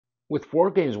With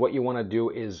war games, what you want to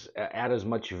do is add as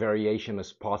much variation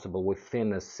as possible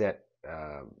within a set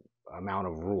amount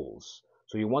of rules.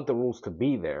 So you want the rules to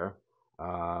be there,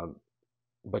 uh,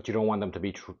 but you don't want them to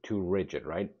be too rigid,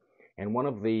 right? And one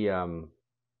of the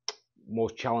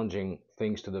most challenging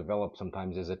things to develop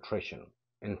sometimes is attrition.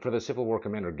 And for the Civil War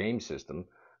Commander game system,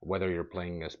 whether you're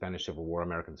playing a Spanish Civil War,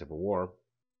 American Civil War,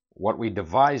 what we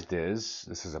devised is,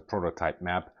 this is a prototype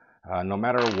map, no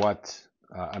matter what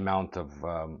amount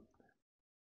of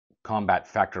combat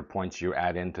factor points you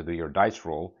add into your dice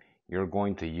roll, you're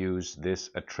going to use this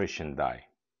attrition die.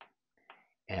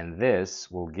 And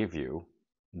this will give you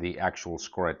the actual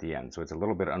score at the end. So it's a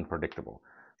little bit unpredictable.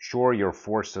 Sure, your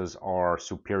forces are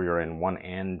superior in one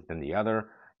end than the other.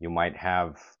 You might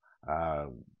have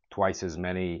twice as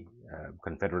many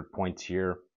Confederate points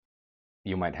here.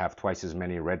 You might have twice as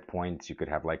many red points. You could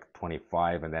have like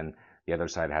 25, and then the other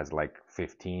side has like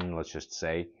 15, let's just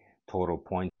say, total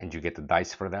points, and you get the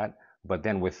dice for that. But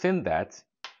then within that,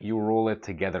 you roll it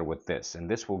together with this, and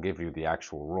this will give you the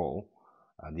actual roll,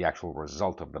 the actual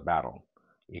result of the battle.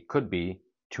 It could be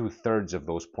 2/3 of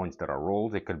those points that are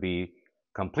rolled. It could be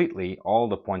completely all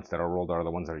the points that are rolled are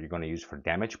the ones that you're going to use for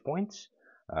damage points,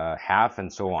 half,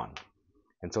 and so on.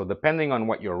 And so depending on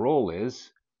what your roll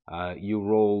is, you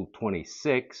roll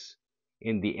 26.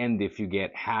 In the end, if you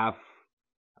get half,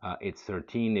 it's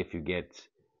 13. If you get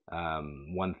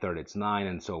 1/3, it's 9,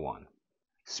 and so on.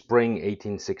 Spring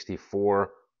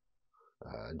 1864,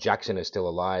 Jackson is still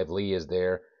alive, Lee is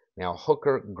there. Now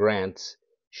Hooker, Grant,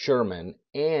 Sherman,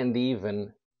 and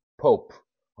even Pope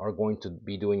are going to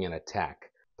be doing an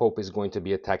attack. Pope is going to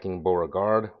be attacking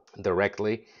Beauregard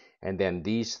directly, and then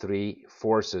these three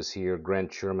forces here,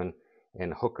 Grant, Sherman,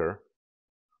 and Hooker,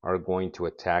 are going to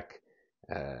attack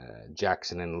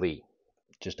Jackson and Lee.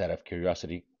 Just out of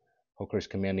curiosity, Hooker is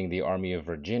commanding the Army of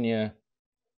Virginia,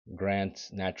 Grant,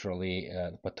 naturally,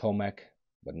 Potomac,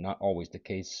 but not always the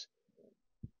case.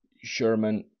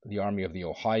 Sherman, the Army of the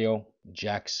Ohio.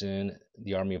 Jackson,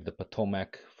 the Army of the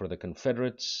Potomac for the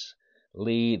Confederates.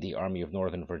 Lee, the Army of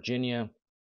Northern Virginia.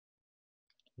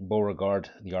 Beauregard,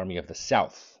 the Army of the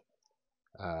South.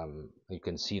 You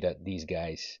can see that these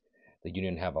guys, the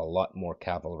Union, have a lot more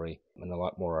cavalry and a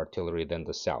lot more artillery than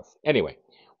the South. Anyway,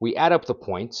 we add up the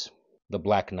points. The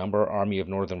black number, Army of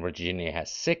Northern Virginia,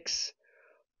 has 6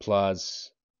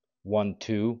 plus 1,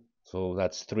 2, so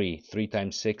that's 3. 3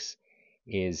 times 6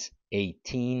 is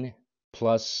 18,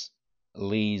 plus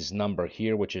Lee's number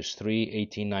here, which is 3,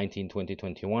 18, 19, 20,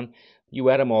 21. You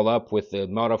add them all up with the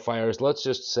modifiers. Let's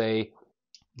just say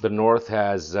the North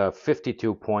has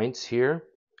 52 points here,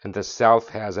 and the South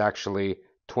has actually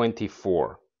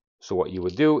 24. So what you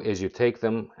would do is you take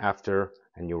them after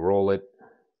and you roll it,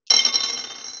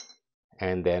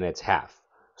 and then it's half.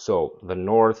 So the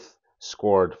North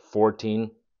scored 14,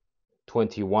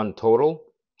 21 total,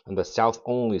 and the South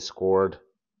only scored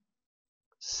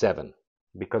 7.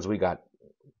 Because we got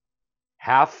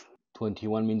half,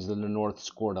 21 means that the North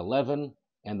scored 11,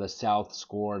 and the South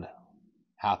scored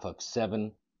half of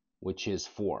 7, which is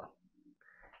 4.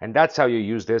 And that's how you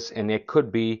use this, and it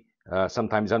could be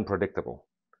sometimes unpredictable.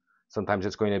 Sometimes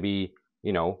it's going to be,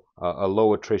 a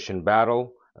low attrition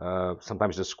battle.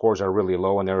 Sometimes the scores are really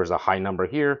low and there is a high number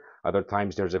here. Other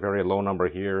times there's a very low number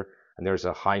here and there's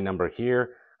a high number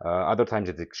here. Other times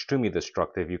it's extremely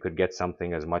destructive. You could get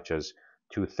something as much as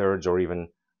 2/3 or even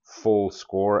full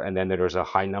score, and then there's a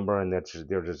high number and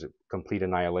there's a complete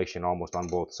annihilation almost on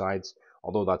both sides,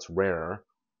 although that's rarer.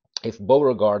 If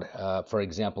Beauregard, for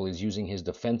example, is using his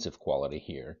defensive quality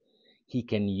here, he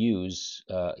can use,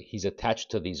 he's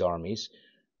attached to these armies.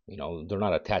 They're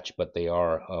not attached, but they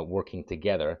are working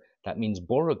together. That means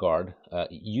Beauregard,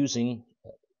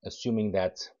 assuming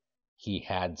that he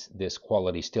had this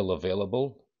quality still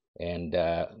available, and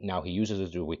now he uses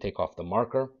it, we take off the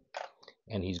marker,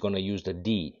 and he's going to use the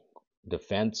D,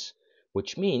 defense,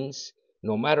 which means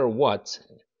no matter what,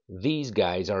 these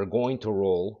guys are going to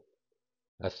roll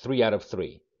a 3 out of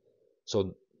 3.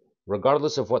 So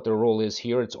regardless of what the roll is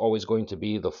here, it's always going to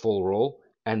be the full roll.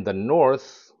 And the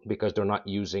North, because they're not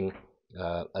using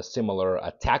a similar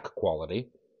attack quality,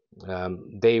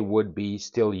 they would be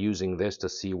still using this to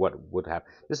see what would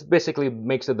happen. This basically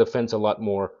makes the defense a lot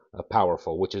more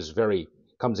powerful, which is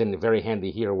comes in very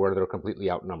handy here where they're completely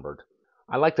outnumbered.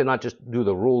 I like to not just do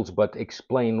the rules, but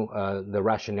explain the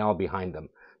rationale behind them.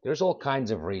 There's all kinds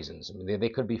of reasons. I mean, they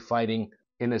could be fighting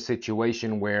in a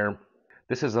situation where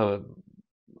this is a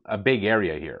big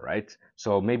area here, right?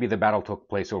 So maybe the battle took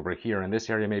place over here in this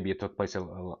area. Maybe it took place,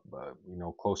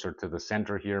 closer to the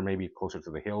center here, maybe closer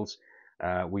to the hills.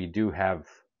 We do have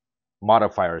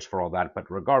modifiers for all that, but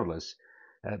regardless,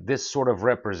 This sort of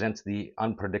represents the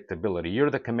unpredictability. You're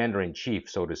the commander-in-chief,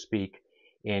 so to speak,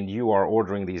 and you are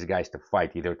ordering these guys to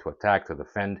fight, either to attack, to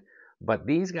defend. But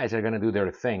these guys are going to do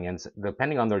their thing, and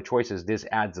depending on their choices, this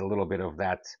adds a little bit of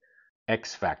that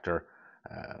X factor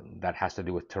that has to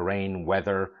do with terrain,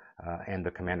 weather, and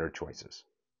the commander choices.